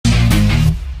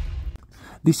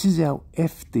This is our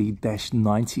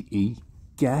FD-90E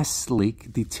Gas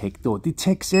Leak Detector. It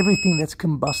detects everything that's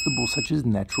combustible, such as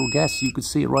natural gas. You could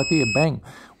see it right there, bang.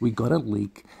 We got a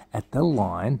leak at the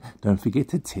line. Don't forget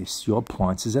to test your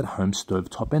appliances at home,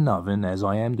 stovetop and oven, as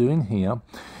I am doing here.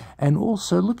 And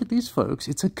also, look at this, folks.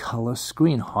 It's a color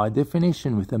screen, high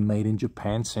definition with a made in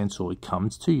Japan sensor. It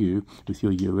comes to you with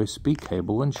your USB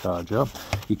cable and charger.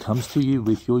 It comes to you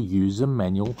with your user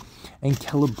manual and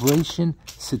calibration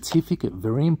certificate,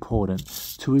 very important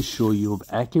to assure you of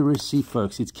accuracy,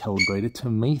 folks. It's calibrated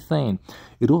to methane.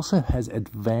 It also has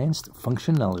advanced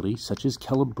functionality such as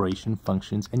calibration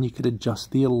functions, and you could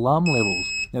adjust the alarm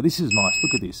levels. Now this is nice,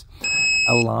 look at this.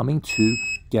 Alarming to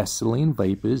gasoline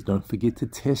vapors. Don't forget to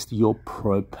test your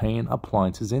propane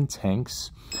appliances and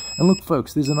tanks. And look,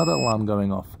 folks, there's another alarm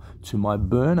going off to my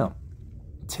burner.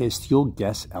 Test your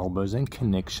gas elbows and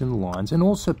connection lines, and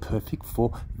also perfect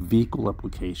for vehicle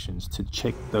applications to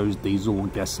check those diesel or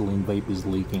gasoline vapors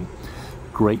leaking.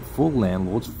 Great for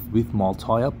landlords with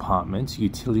multi-apartments,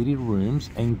 utility rooms,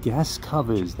 and gas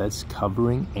covers. That's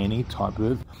covering any type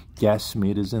of gas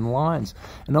meters and lines.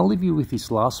 And I'll leave you with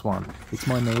this last one. It's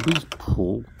my neighbor's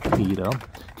pool heater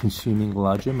consuming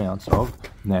large amounts of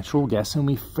natural gas, and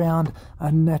we found a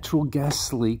natural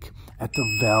gas leak at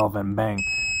the valve, and bang,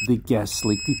 the gas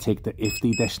leak detector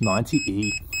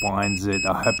FD-90E finds it.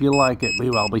 I hope you like it. Be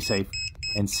well, be safe,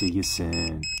 and see you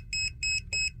soon.